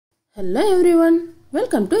Hello everyone,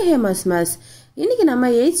 welcome to HEMA'S Maths. இன்னைக்கு நம்ம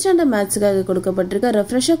 8th standard mathsக்காக கொடுக்கப்பட்டிருக்க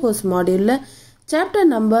refresher course moduleல chapter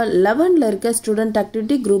number 11ல இருக்க student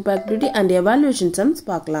activity, group activity and evaluation sums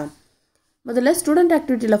பார்க்கலாம். முதல்ல student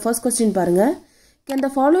activityல first question பாருங்க. Can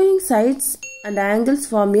the following sides and angles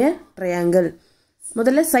form a triangle?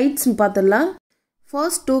 முதல்ல sides பார்த்தறலாம்.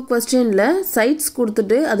 First two questionல sides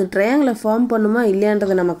கொடுத்துட்டு அது triangle form பண்ணுமா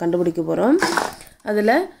இல்லையான்றதை நம்ம கண்டுபிடிக்க போறோம்.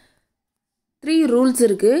 அதுல 3 rules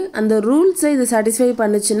இருக்கு. அந்த rules இது satisfy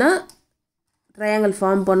பண்ணுச்சுனா triangle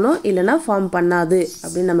form பண்ணும் இல்லனா form பண்ணாது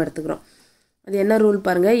அப்படி நம்ம எடுத்துக்கிறோம். அது என்ன ரூல்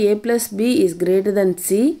பாருங்க. a plus b is greater than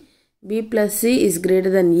c, b plus c is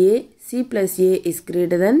greater than a, c plus a is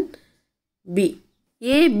greater than b.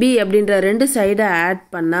 a b அப்படின்ற ரெண்டு சைடை ஆட்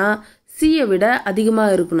பண்ணா c ஐ விட அதிகமா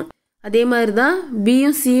இருக்கணும். அதே மாதிரி தான் b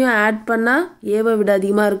யும் c யும் ஆட் பண்ணா a வை விட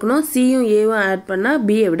அதிகமா இருக்கணும், c யும் a யும் ஆட் பண்ணா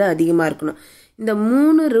b ஐ விட அதிகமா இருக்கணும். இந்த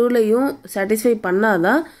மூணு ரூலையும் satisfy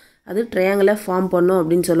பண்ணாதான் அது triangle ஃபார்ம் பண்ணும்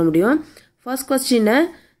அப்படினு சொல்ல முடியும். First question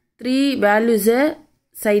 3 values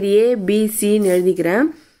side a b c ன்னு எழுதிக்கிறேன்.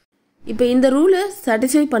 இப்போ இந்த ரூலை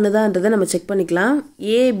satisfy பண்ணுதான்றதை நம்ம செக் பண்ணிக்கலாம்.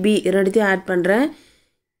 a b ரெண்டுத்தையும் ஆட் பண்றேன்.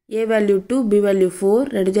 a value 2, b value 4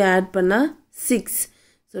 ரெண்டுத்தையும் ஆட் பண்ணா 6.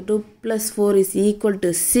 So 2 plus 4 is equal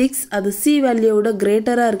to 6. அது c வேல்யூ விட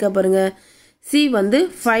கிரேட்டரா இருக்கா பாருங்க. c வந்து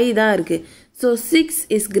 5 தான் இருக்கு. So 6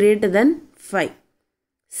 is greater than 5.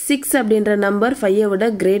 6 அப்படின்ற நம்பர் 5 விட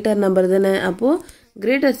greater நம்பர் தானே. அப்போ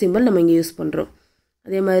greater symbol நம்ம இங்க யூஸ் பண்றோம்.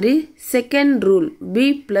 அதே மாதிரி second rule b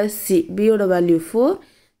plus c. b யோட வேல்யூ 4,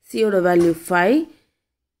 c யோட வேல்யூ 5.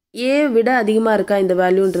 a விட அதிகமா இருக்கா இந்த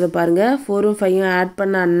வேல்யூன்றத பாருங்க. 4 உம் 5 உம் ஆட்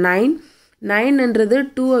பண்ணா 9. 9ன்றது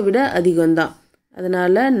 2 விட அதிகம் தான்.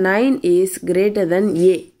 அதனால 9 is greater than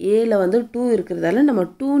a. a ல வந்து 2 இருக்குறதால நம்ம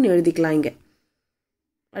 2 ன்னு எழுதிக்கலாம் இங்க.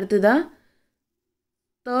 அடுத்ததா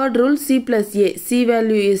third rule c plus a. c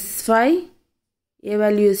value is 5, a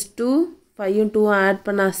value is 2, 5 and 2 add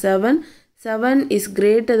பண்ணா 7. 7 is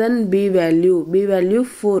greater than b value. b value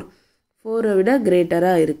 4. 4 விட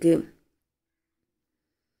greater-ஆ இருக்கு.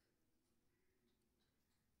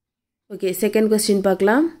 Okay, second question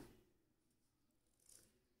பார்க்கலாம்.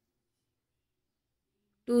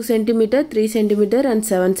 2 cm, 3 cm and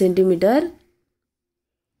 7 cm.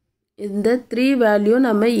 இந்த 3 வேல்யூ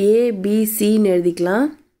நம்ம a b c ன்னு எழுதிக்கலாம்.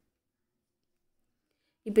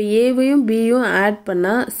 இப்போ a வையும் b யும் ஆட்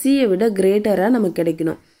பண்ணா c ஐ விட கிரேட்டரா நமக்கு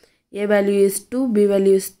கிடைக்கணும். a value is 2, b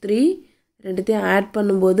value is 3. ரெண்டுத்தையும் ஆட்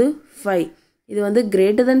பண்ணும்போது 5. இது வந்து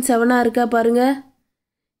greater than 7-ஆ இருக்கா பாருங்க.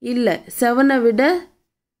 இல்ல, 7-ஐ விட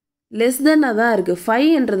less than-ஆ தான் இருக்கு.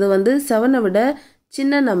 5ன்றது வந்து 7-ஐ விட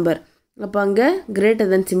சின்ன நம்பர். அப்ப அங்க greater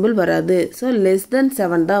than symbol வராது. So less than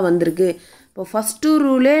 7 தான் வந்திருக்கு. இப்போ ஃபர்ஸ்ட்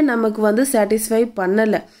ரூலே நமக்கு வந்து satisfy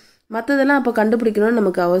பண்ணல. மத்ததெல்லாம் அப்ப கண்டுபிடிக்கணும்னு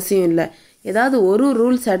நமக்கு அவசியம் இல்ல. ஏதாவது ஒரு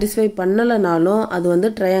ரூல் satisfy பண்ணலனாலும் அது வந்து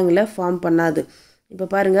triangle ஃபார்ம் பண்ணாது. இப்போ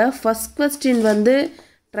பாருங்க, ஃபர்ஸ்ட் क्वेश्चन வந்து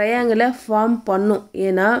triangle ஃபார்ம் பண்ணும்.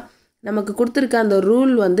 ஏனா நமக்கு கொடுத்திருக்க அந்த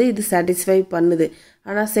ரூல் வந்து இது satisfy பண்ணுது.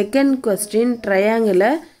 ஆனா செகண்ட் क्वेश्चन triangle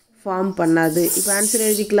ஃபார்ம் பண்ணாது. இப்போ answer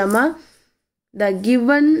எழுதிக்கலாமா? The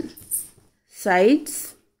given sides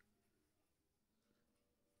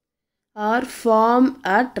or form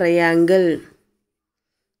a triangle.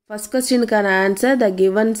 First question can answer the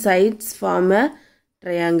given sides form a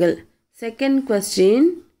triangle. Second question,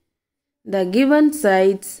 the given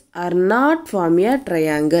sides are not form a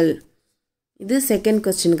triangle. இது second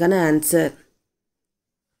question கான answer.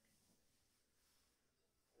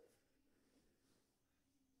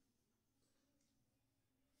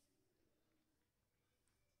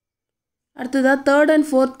 அடுத்ததா third and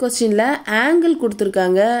fourth questionல angle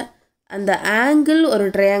கொடுத்திருக்காங்க. அந்த angle ஒரு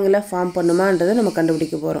triangle form பண்ணுமான்றதை நம்ம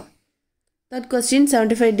கண்டுபிடிக்க போறோம். Third question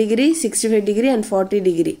 75 degree, 65 degree and 40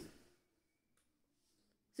 degree.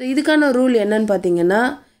 So இதுக்கான ரூல் என்னன்னு பாத்தீங்கன்னா,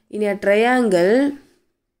 in a triangle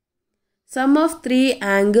sum of 3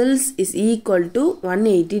 angles is equal to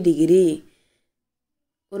 180 degree.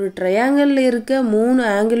 ஒரு triangleல இருக்க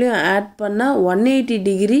 3 ஆங்கிளையும் ஆட் பண்ணா 180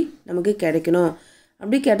 degree நமக்கு கிடைக்கணும்.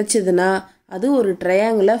 அப்படி கிடைச்சதுனா அது ஒரு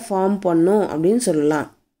triangle ஃபார்ம் பண்ணும் அப்படினு சொல்லலாம்.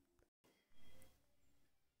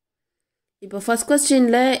 இப்போ ஃபர்ஸ்ட்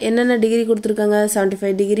क्वेश्चनல என்னென்ன டிகிரி கொடுத்திருக்காங்க?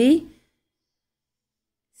 75 டிகிரி,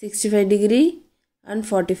 65 டிகிரி and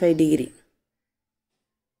 45 டிகிரி.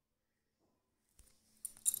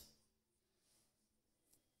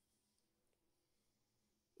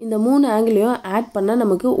 இந்த மூணு ஆங்கிளையும் ஆட் பண்ணா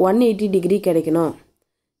நமக்கு 180 டிகிரி கிடைக்கணும்.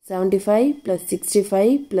 75 plus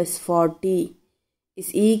 65 plus 40 is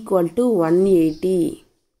equal to 180.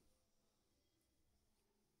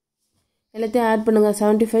 எல்லாத்தையும் ஆட் பண்ணுங்க.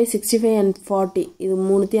 75, 65 and 40 இது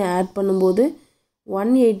மூணுத்தையும் ஆட் பண்ணும்போது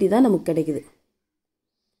 180 தான் நமக்கு கிடைக்குது.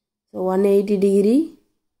 So 180 degree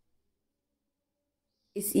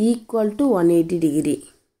is equal to 180 degree.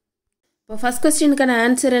 இப்போ first questionக்கான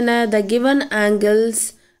answer என்ன? The given angles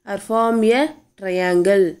are form a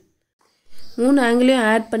triangle. மூணு ஆங்கிளையும்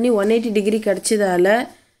ஆட் பண்ணி 180 degree கிடச்சதால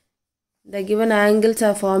the given angles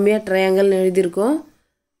are form a triangle எழுதியிருக்கோம்.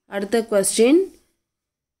 அடுத்த question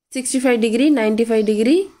 65 degree, 95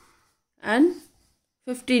 degree and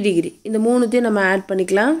 50 degree. இந்த மூணுத்தையும் நம்ம ஆட்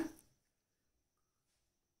பண்ணிக்கலாம்.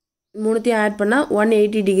 மூணுத்தையும் ஆட் பண்ணால்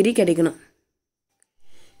 180 டிகிரி கிடைக்கணும்.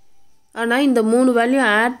 ஆனால் இந்த மூணு வேல்யூ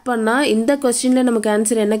ஆட் பண்ணால் இந்த கொஸ்டினில் நமக்கு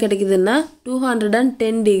ஆன்சர் என்ன கிடைக்குதுன்னா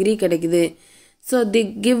 210 டிகிரி கிடைக்குது. So the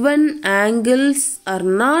given angles R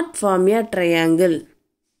not form a triangle.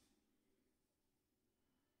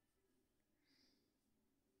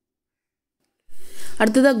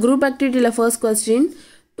 அடுத்ததாக group ஆக்டிவிட்டியில் first question,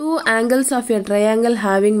 two angles of a triangle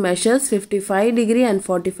having measures 55 degree and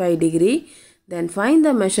 45 degree. Then find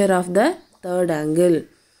the measure of the third angle.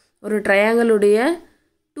 ஒரு triangle உடைய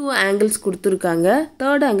 2 angles கொடுத்துருக்காங்க.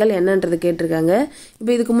 third angle என்னன்றது கேட்டிருக்காங்க.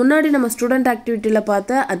 இப்போ இதுக்கு முன்னாடி நம்ம ஸ்டூடெண்ட் ஆக்டிவிட்டியில்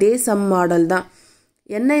பார்த்த அதே சம் மாடல் தான்.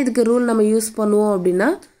 என்ன இதுக்கு ரூல் நம்ம யூஸ் பண்ணுவோம்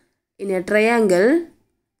அப்படின்னா, in a triangle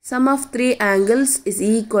sum of 3 angles is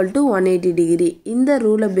equal to 180 degree. இந்த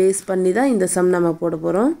ரூலை பேஸ் பண்ணி தான் இந்த சம் நம்ம போட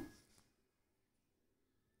போகிறோம்.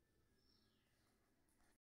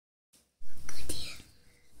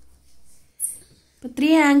 இப்போ 3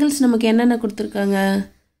 angles நமக்கு என்னென்ன கொடுத்துருக்காங்க?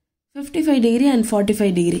 55 degree and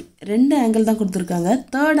 45 degree. ரெண்டு ஆங்கிள் தான் கொடுத்துருக்காங்க.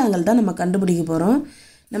 தேர்ட் ஆங்கிள் தான் நம்ம கண்டுபிடிக்க போகிறோம்.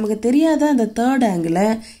 நமக்கு தெரியாத அந்த தேர்ட் ஆங்கிளை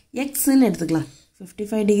எக்ஸ்ன்னு எடுத்துக்கலாம்.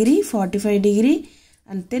 55 degree, 45 degree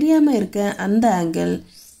அண்ட் தெரியாமல் இருக்க அந்த ஆங்கிள்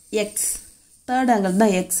எக்ஸ். தேர்ட் ஆங்கிள்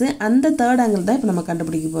தான் எக்ஸு. அந்த தேர்ட் ஆங்கிள் தான் இப்போ நம்ம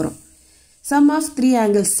கண்டுபிடிக்க போகிறோம். Some of 3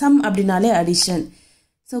 angles. சம் அப்படின்னாலே அடிஷன்.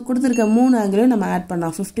 ஸோ கொடுத்துருக்க மூணு ஆங்கிளையும் நம்ம ஆட்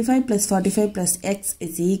பண்ணலாம். 55 + 45 + x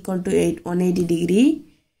is equal to 180 degree.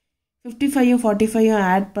 55 45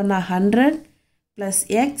 add பண்ணால் 100 +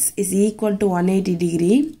 x is equal to 180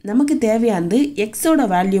 degree. நமக்கு தேவையானது எக்ஸோட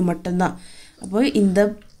வேல்யூ மட்டும்தான். அப்போ இந்த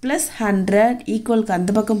 +100 ஈக்குவலுக்கு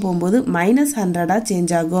அந்த பக்கம் போகும்போது -100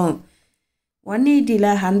 சேஞ்ச் ஆகும். 180ல்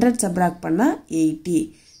 100 சப்ராக்ட் பண்ணால் 80.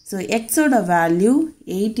 ஸோ எக்ஸோட வேல்யூ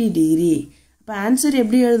 80 degree. அப்போ ஆன்சர்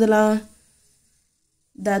எப்படி எழுதலாம்?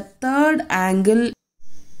 The third angle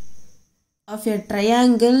of a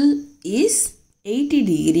triangle is 80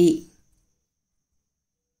 degree.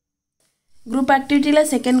 Group activity la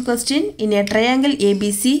second question, in a triangle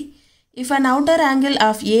ABC, if an outer angle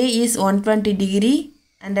of A is 120 degree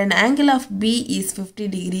and an angle of B is 50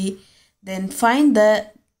 degree, then find the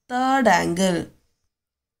third angle.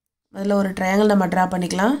 முதல்ல ஒரு triangle நம்ம draw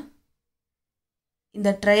பண்ணிக்கலாம். இந்த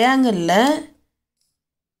triangleல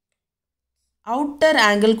outer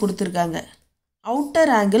angle கொடுத்துருக்காங்க. outer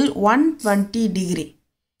angle 120 degree.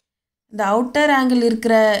 இந்த outer angle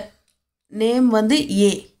இருக்கிற name வந்து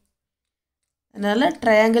A. அதனால்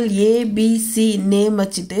triangle ABC நேம்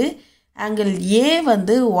வச்சுட்டு angle A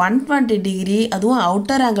வந்து 120 degree, அதுவும்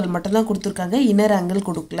outer angle மட்டும்தான் கொடுத்துருக்காங்க, inner angle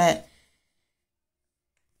கொடுக்கல.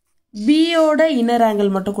 Bயோட inner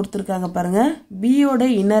angle மட்டும் கொடுத்துருக்காங்க பாருங்க. Bயோட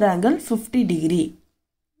inner angle 50 degree.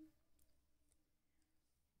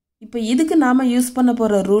 இப்போ இதுக்கு நாம யூஸ் பண்ண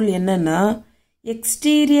போகிற ரூல் என்னன்னா,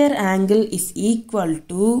 exterior angle is equal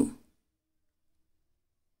to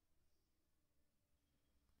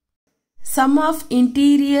some of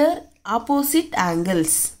interior opposite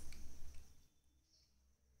angles.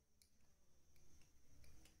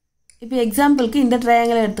 இப்போ எக்ஸாம்பிளுக்கு இந்த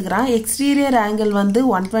ட்ரையாங்கிள் எடுத்துக்கிறான். எக்ஸ்டீரியர் ஆங்கிள் வந்து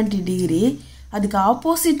 120 டிகிரி. அதுக்கு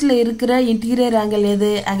ஆப்போசிட்டில் இருக்கிற இன்டீரியர் ஆங்கிள்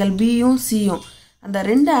எது? ஆங்கிள் பியும் சியும். அந்த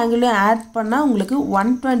ரெண்டு ஆங்கிளையும் ஆட் பண்ணால் உங்களுக்கு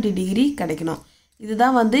 120 டிகிரி கிடைக்கணும்.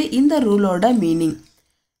 இதுதான் வந்து இந்த ரூலோட மீனிங்.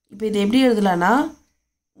 இப்போ இது எப்படி எழுதலான்னா,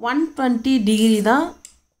 120 டிகிரி தான்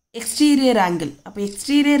எக்ஸ்டீரியர் ஆங்கிள். அப்போ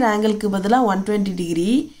எக்ஸ்டீரியர் ஆங்கிளுக்கு பதிலாக 120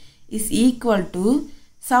 degree is equal to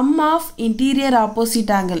some of interior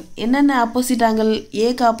opposite angle. என்னென்ன ஆப்போசிட் ஆங்கிள்?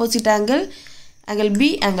 ஏக்கு opposite angle angle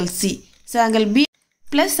B, angle C. So angle B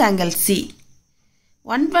plus angle C.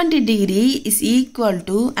 120 degree is equal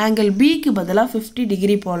to angle பிக்கு பதிலாக 50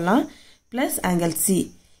 degree போடலாம் plus angle C.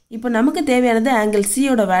 இப்போ நமக்கு தேவையானது angle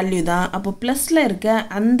சியோட value தான். அப்போ ப்ளஸில் இருக்க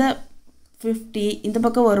அந்த 50 இந்த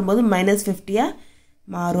பக்கம் வரும்போது -50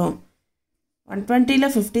 மாறும். 120ல்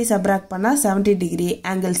 50 சப்ராக்ட் பண்ணால் 70 டிகிரி.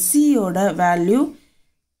 ஆங்கிள் சியோட value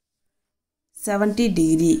 70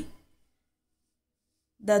 degree.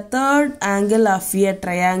 The third angle of a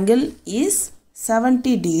triangle is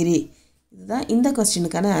 70 degree. இதுதான் இந்த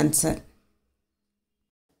கொஸ்டினுக்கான ஆன்சர்.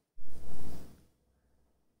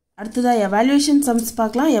 அடுத்ததா எவாலுவேஷன் சம்ஸ்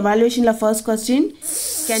பார்க்கலாம். எவாலுவேஷனில் first question,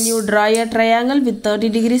 can you draw a triangle with 30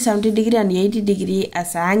 degree 70 degree and 80 degree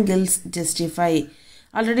as angles justify.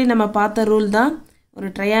 Already நம்ம பார்த்த rule தான். ஒரு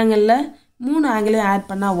ட்ரையாங்கிளில் மூணு ஆங்கிளையும் ஆட்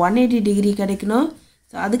பண்ணால் 180 டிகிரி கிடைக்கணும்.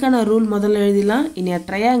 ஸோ அதுக்கான ரூல் முதல்ல எழுதிடலாம். இன் a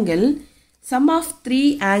triangle sum of 3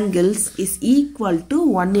 angles is equal to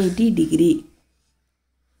 180 degree.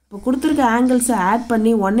 இப்போ கொடுத்துருக்க ஆங்கிள்ஸை ஆட்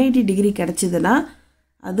பண்ணி 180 டிகிரி கிடைச்சதுன்னா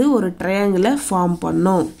அது ஒரு ட்ரையாங்கிளை ஃபார்ம்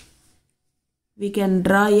பண்ணும். we can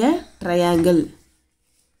draw a triangle.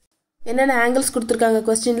 என்னென்ன ஆங்கிள்ஸ் கொடுத்துருக்காங்க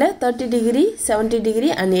கொஸ்டினில் 30 degree 70 degree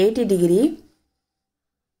and 80 degree.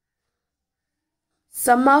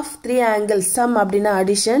 sum of 3 angles, sum அப்படின்னா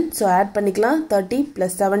addition, ஸோ ஆட் பண்ணிக்கலாம். 30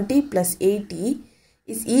 + 70 + 80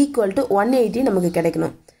 is equal to 180 நமக்கு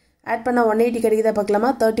கிடைக்கணும். ஆட் பண்ணால் 180 கிடைக்குதா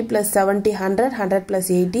பார்க்கலாமா? 30 + 70 100, 100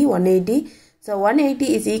 + 80 180. So 180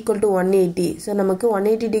 is equal to 180. So நமக்கு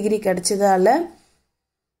 180 degree கிடைச்சதால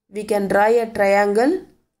we can draw a triangle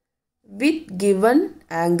with given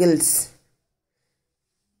angles.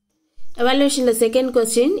 Evaluation the second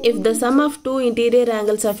question. If the sum of two interior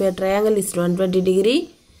angles of a triangle is 120 degree,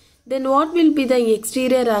 then what will be the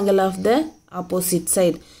exterior angle of the opposite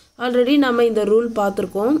side? Already நம்ம இந்த rule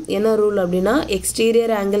பார்த்துருக்கோம். என்ன rule அப்படின்னா exterior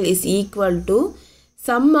angle is equal to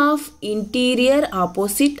sum of interior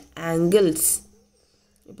opposite angles.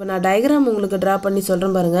 இப்போ நான் diagram உங்களுக்கு draw பண்ணி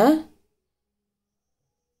சொல்கிறேன் பாருங்க.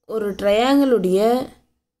 ஒரு ட்ரையாங்கிளுடைய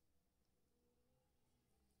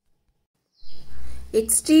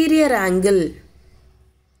எக்ஸ்டீரியர் ஆங்கிள்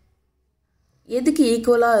எதுக்கு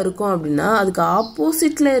ஈக்குவலாக இருக்கும் அப்படின்னா அதுக்கு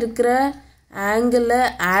ஆப்போசிட்டில் இருக்கிற ஆங்கிளை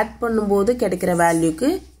ஆட் பண்ணும்போது கிடைக்கிற வேல்யூக்கு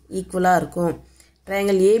ஈக்குவலாக இருக்கும்.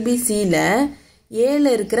 ட்ரையாங்கிள் ஏபிசியில்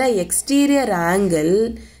ஏல இருக்கிற எக்ஸ்டீரியர் ஆங்கிள்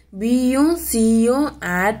பியும் சியும்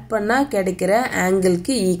ஆட் பண்ணால் கிடைக்கிற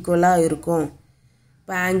ஆங்கிளுக்கு ஈக்குவலாக இருக்கும்.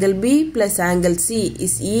 இப்போ angle B plus angle C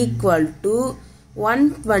is equal to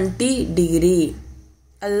 120 degree.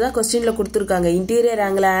 அதுதான் கொஸ்டினில் கொடுத்துருக்காங்க. இன்டீரியர்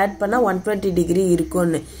ஆங்கிளை ஆட் பண்ணால் 120 டிகிரி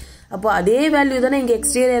இருக்கும்னு. அப்போ அதே வேல்யூ தானே இங்கே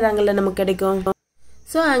எக்ஸ்டீரியர் ஆங்கிளில் நமக்கு கிடைக்கும்.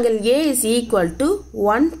 So angle A is equal to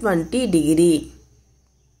 120 degree.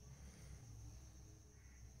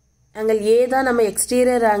 Angle ஏ தான் நம்ம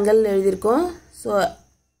எக்ஸ்டீரியர் ஆங்கிள் எழுதியிருக்கோம். So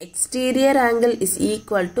exterior angle is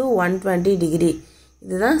equal to 120 degree.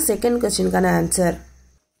 இதுதான் second கொஸ்டினுக்கான answer.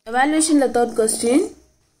 எவாலுவேஷனில் third question.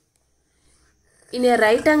 In a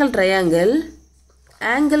right angle triangle,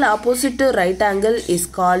 angle opposite to right angle is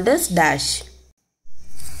called as dash.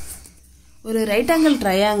 ஒரு right angle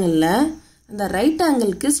ட்ரையாங்கிளில் அந்த right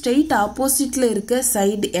ஆங்கிளுக்கு straight ஆப்போசிட்டில் இருக்க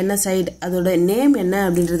side என்ன side அதோட name என்ன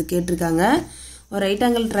அப்படின்றது கேட்டிருக்காங்க. ஒரு ரைட்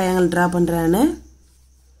ஆங்கிள் ட்ரையாங்கிள் ட்ரா பண்ணுறான்னு.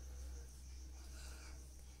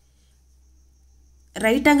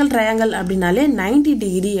 ரைட் ஆங்கிள் ட்ரையாங்கிள் அப்படின்னாலே 90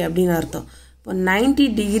 டிகிரி அப்படின்னு அர்த்தம். இப்போ 90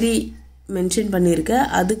 டிகிரி மென்ஷன் பண்ணியிருக்க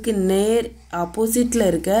அதுக்கு நேர் ஆப்போசிட்டில்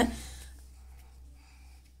இருக்க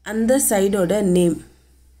அந்த சைடோட நேம்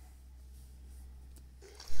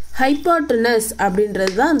ஹைபாட்டனஸ்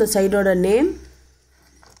அப்படின்றது தான் அந்த சைடோட நேம்.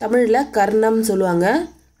 தமிழில் கர்ணம் சொல்லுவாங்க.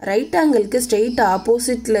 ரைட் ஆங்கிளுக்கு ஸ்ட்ரெயிட்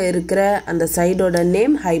ஆப்போசிட்டில் இருக்கிற அந்த சைடோட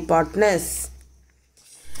நேம் ஹைபாட்டனஸ்.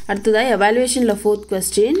 அடுத்ததாக எவாலுவேஷனில் fourth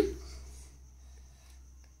question.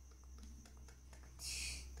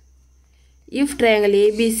 If triangle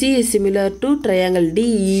ABC is similar to triangle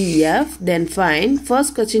DEF, then find.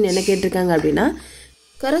 First question என்ன கேட்டிருக்காங்க அப்படின்னா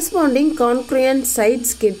corresponding congruent sides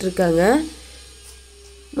கேட்டிருக்காங்க.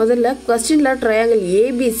 முதல்ல கொஸ்டினில் triangle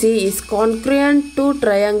ABC is கான்க்ரியன்ட் to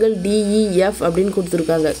triangle DEF அப்படின்னு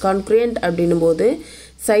கொடுத்துருக்காங்க. கான்க்ரியன்ட் அப்படின்னும் போது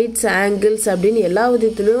சைட்ஸ் ஆங்கிள்ஸ் அப்படின்னு எல்லா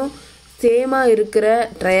விதத்துலையும் சேமாக இருக்கிற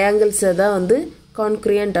ட்ரையாங்கிள்ஸை தான் வந்து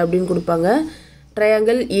கான்க்ரியன்ட் அப்படின்னு கொடுப்பாங்க.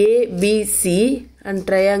 Triangle ABC and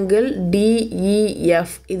triangle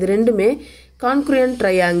DEF இது ரெண்டுமே கான்க்ரியன்ட்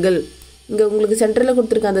ட்ரையாங்கிள். இங்கே உங்களுக்கு சென்டரில்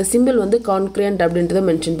கொடுத்துருக்க அந்த சிம்பிள் வந்து கான்க்ரியன்ட் அப்படின்றத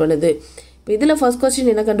மென்ஷன் பண்ணுது. இப்போ இதில் ஃபர்ஸ்ட்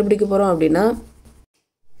கொஸ்டின் என்ன கண்டுபிடிக்க போகிறோம் அப்படின்னா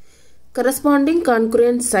corresponding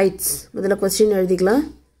congruent sides. முதல்ல கொஸ்டின் எழுதிக்கலாம்.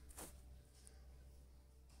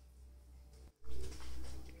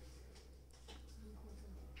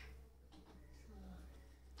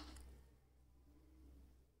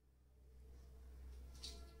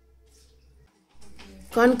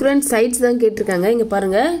 congruent sides தான் கேட்டிருக்காங்க. இங்கே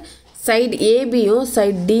பாருங்கள் சைடு ஏபியும்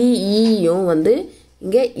சைடு டிஇயும் வந்து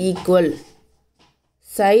இங்கே equal.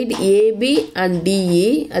 side AB and DE,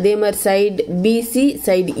 அதே மாதிரி side BC,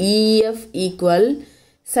 side EF equal,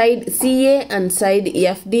 side CA and side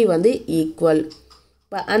FD வந்து equal.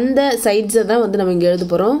 இப்போ அந்த sides தான் வந்து நம்ம இங்கே எழுத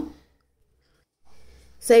போகிறோம்.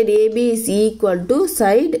 side AB is equal to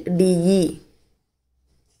side DE.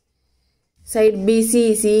 side BC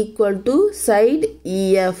is equal to side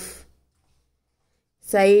EF.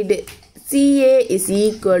 side CA is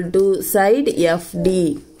equal to side FD.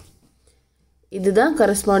 இதுதான்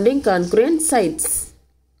corresponding congruent sides.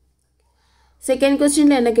 செகண்ட்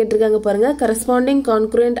கொஸ்டின்ல என்ன கேட்டிருக்காங்க பாருங்க, corresponding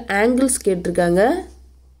congruent angles கேட்டிருக்காங்க.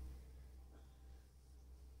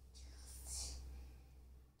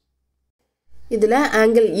 இதில்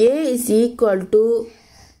angle A is equal to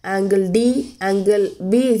angle D, angle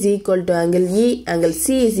B is equal to angle E, angle C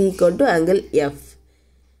is equal to angle F.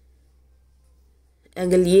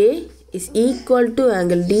 Angle A is equal to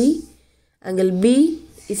angle D, angle B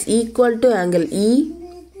is equal to angle E,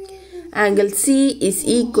 angle C is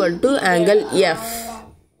equal to angle F.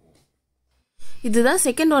 இதுதான்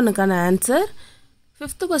second ஒன்னுக்கான answer.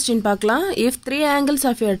 Fifth question பார்க்கலாம். If three angles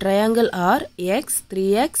of your triangle are x,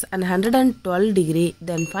 3x and 112 degree,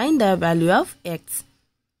 then find the value of x.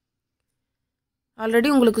 Already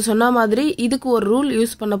உங்களுக்கு சொன்ன மாதிரி இதுக்கு ஒரு rule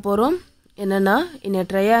use பண்ண போகிறோம். என்னன்னா, in a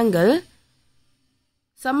triangle,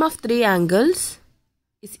 sum of three angles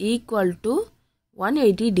is equal to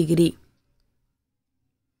 180 degree.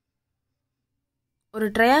 ஒரு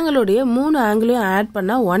ட்ரையாங்கிளுடைய 3 ஆங்கிளையும் add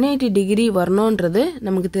பண்ணால் 180 டிகிரி வரணுன்றது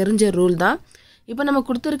நமக்கு தெரிஞ்ச ரூல் தான். இப்போ நம்ம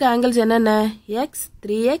கொடுத்துருக்க ஆங்கிள்ஸ் என்னென்ன? X,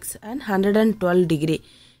 3x and 112 degree.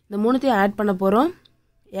 இந்த மூணுத்தையும் ஆட் பண்ண போகிறோம்.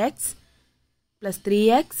 X plus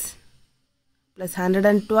 3x plus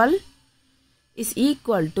 112 is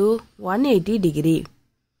equal to 180 degree.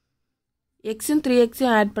 எக்ஸும்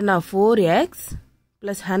 3xயும் ஆட் பண்ணால் 4x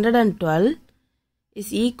plus 112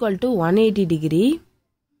 is equal to 180 degree.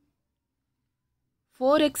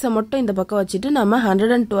 4x மட்டும் இந்த பக்கம் வச்சுட்டு நம்ம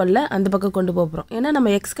 112 அந்த பக்கம் கொண்டு போகிறோம். ஏன்னா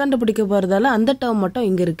நம்ம எக்ஸ் கண்டுபிடிக்க போகிறதால அந்த டேர்ம் மட்டும்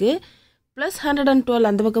இங்கே இருக்குது. ப்ளஸ் 112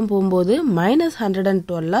 அந்த பக்கம் போகும்போது மைனஸ்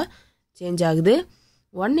 112 சேஞ்ச் ஆகுது.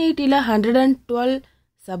 180ல் 112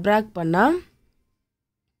 சப்ராக்ட் பண்ணால்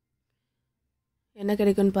என்ன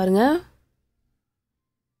கிடைக்கும்னு பாருங்கள்.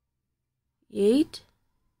 8,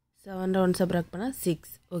 7 சப்ராக்ட் பண்ணால்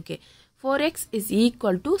 6. Okay, 4x is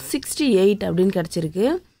equal to 68 அப்படின்னு கிடச்சிருக்கு.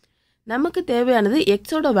 நமக்கு தேவையானது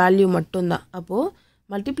எக்ஸோட வேல்யூ மட்டும்தான். அப்போது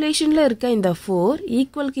மல்டிப்ளேஷனில் இருக்க இந்த 4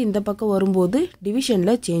 ஈக்குவலுக்கு இந்த பக்கம் வரும்போது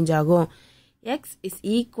டிவிஷனில் சேஞ்ச் ஆகும். X is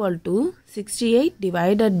equal to 68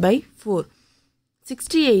 divided by 4.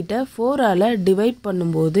 68 4ஆல் divide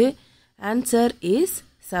பண்ணும்போது answer is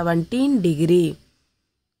 17 degree.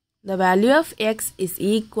 The value of X is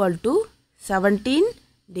equal to 17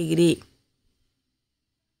 degree.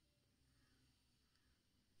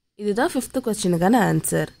 இதுதான் 5th கொஸ்டினுக்கான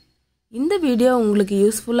ஆன்சர். இந்த வீடியோ உங்களுக்கு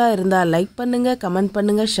யூஸ்ஃபுல்லாக இருந்தால் லைக் பண்ணுங்கள், கமெண்ட்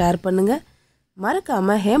பண்ணுங்கள், ஷேர் பண்ணுங்கள்.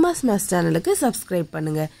 மறக்காமல் ஹேமாஸ் மேத்ஸ் சேனலுக்கு சப்ஸ்கிரைப்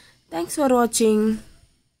பண்ணுங்கள். தேங்க்ஸ் ஃபார் வாட்சிங்.